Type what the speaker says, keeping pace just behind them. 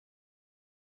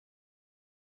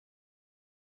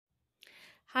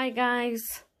Hi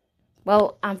guys,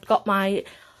 well I've got my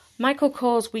Michael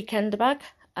Kors weekend bag.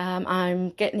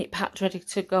 I'm getting it packed ready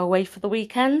to go away for the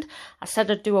weekend. I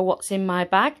said I'd do a what's in my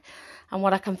bag and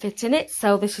what I can fit in it,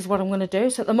 so this is what I'm going to do.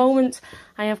 So at the moment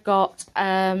I have got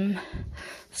two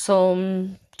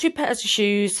pairs of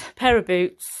shoes, pair of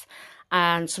boots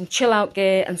and some chill out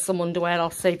gear and some underwear. I'll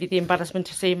save you the embarrassment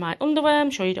to see my underwear, I'm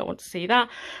sure you don't want to see that,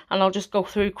 and I'll just go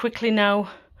through quickly now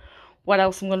what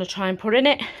else I'm going to try and put in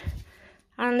it,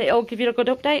 and it'll give you a good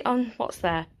update on what's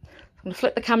there. I'm going to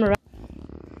flip the camera around.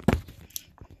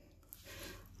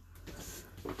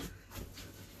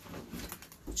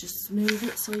 Just smooth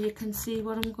it so you can see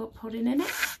what I'm putting in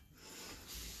it.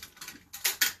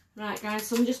 Right guys,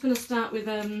 so I'm just going to start with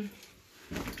a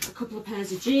couple of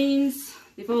pairs of jeans.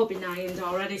 They've all been ironed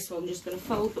already, so I'm just going to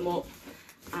fold them up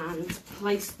and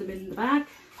place them in the bag.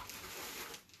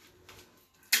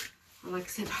 And like I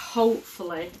said,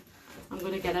 hopefully I'm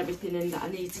going to get everything in that I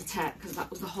need to take, because that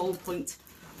was the whole point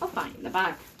of buying the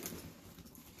bag.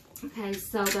 Okay,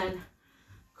 so then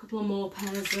a couple of more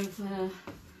pairs of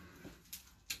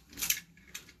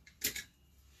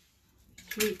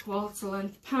 3/4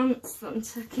 length pants that I'm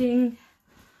taking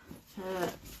for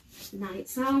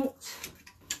nights out.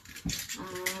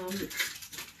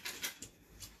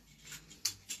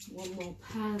 One more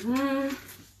pair there.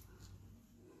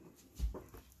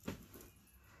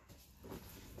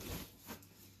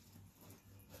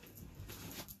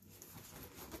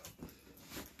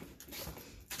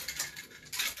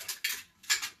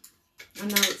 And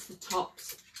now it's the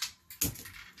tops.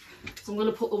 So I'm going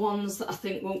to put the ones that I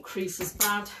think won't crease as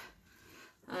bad.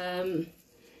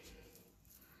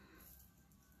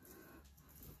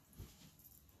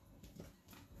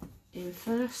 In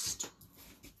first.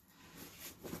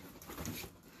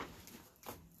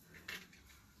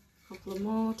 A couple of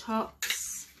more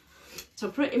tops.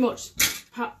 So pretty much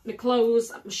pack my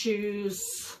clothes, my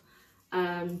shoes,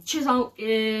 chill out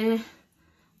gear,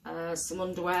 some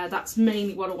underwear. That's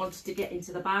mainly what I wanted to get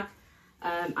into the bag.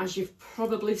 As you've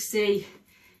probably see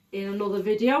in another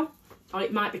video, or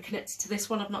it might be connected to this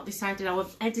one, I've not decided how I'm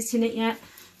editing it yet.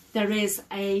 There is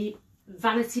a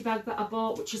vanity bag that I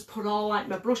bought which has put all like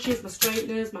my brushes, my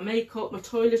straighteners, my makeup, my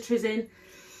toiletries in.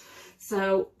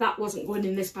 So that wasn't going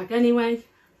in this bag anyway,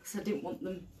 because I didn't want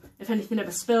them, if anything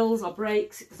ever spills or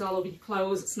breaks, it goes all over your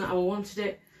clothes. It's not how I wanted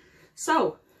it.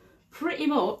 So pretty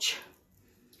much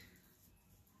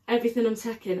everything I'm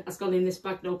taking has gone in this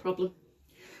bag, no problem.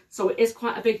 So it is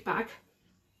quite a big bag.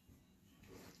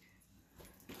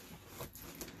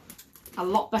 A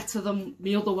lot better than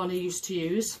the other one I used to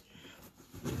use.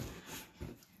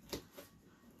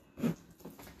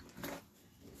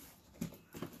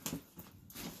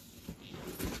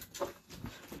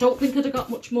 Don't think I'd have got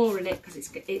much more in it, because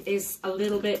it is a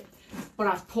little bit, but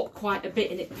I've put quite a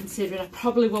bit in it, considering I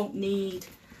probably won't need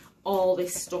all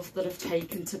this stuff that I've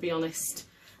taken, to be honest.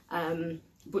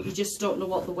 But you just don't know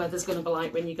what the weather's going to be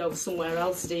like when you go somewhere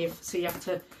else, do you? So you have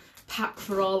to pack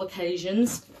for all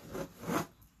occasions.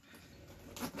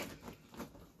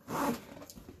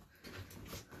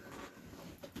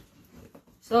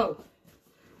 So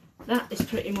that is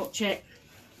pretty much it.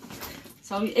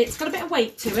 So it's got a bit of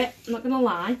weight to it, I'm not going to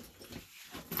lie.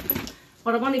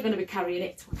 But I'm only going to be carrying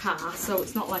it to a car, so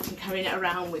it's not like I'm carrying it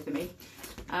around with me.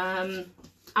 And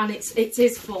it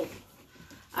is full.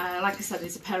 Like I said,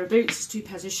 there's a pair of boots, there's two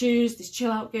pairs of shoes, there's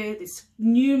chill out gear, there's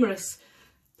numerous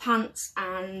pants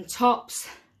and tops,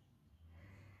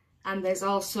 and there's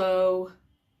also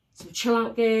some chill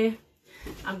out gear.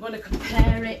 I'm going to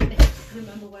compare it, if I can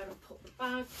remember where I put the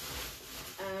bag,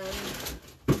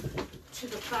 to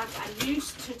the bag I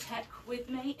used to take with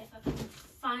me, if I can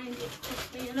find it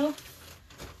quickly enough.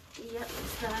 Yep,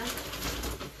 it's there.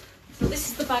 So this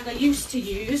is the bag I used to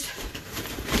use.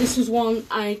 This was one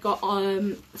I got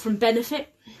from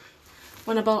Benefit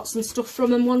when I bought some stuff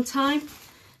from them one time.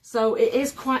 So it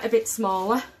is quite a bit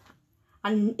smaller,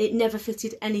 and it never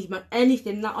fitted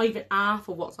anything, not even half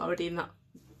of what's already in that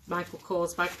Michael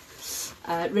Kors bag.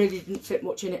 It really didn't fit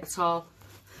much in it at all.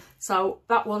 So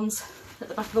that one's at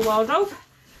the back of the wardrobe.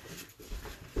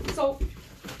 So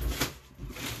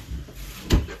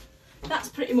that's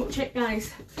pretty much it,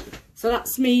 guys. So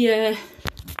that's me.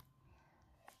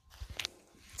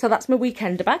 So that's my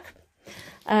weekend bag.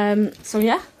 So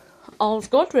yeah, all's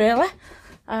good really.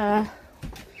 Gonna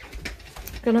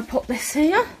put this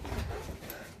here,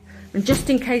 and just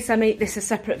in case I make this a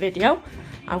separate video,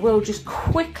 I will just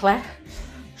quickly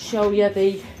show you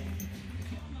the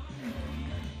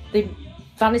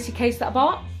vanity case that I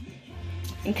bought,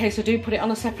 in case I do put it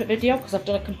on a separate video, because I've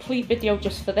done a complete video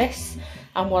just for this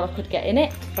and what I could get in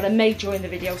it, but I may join the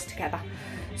videos together.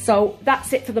 So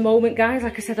that's it for the moment, guys.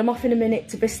 Like I said, I'm off in a minute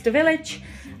to Bicester Village.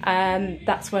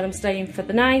 That's where I'm staying for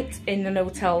the night, in an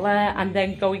hotel there, and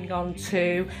then going on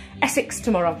to Essex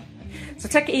tomorrow. So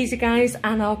take it easy, guys,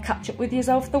 and I'll catch up with you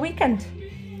over the weekend.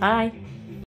 Bye.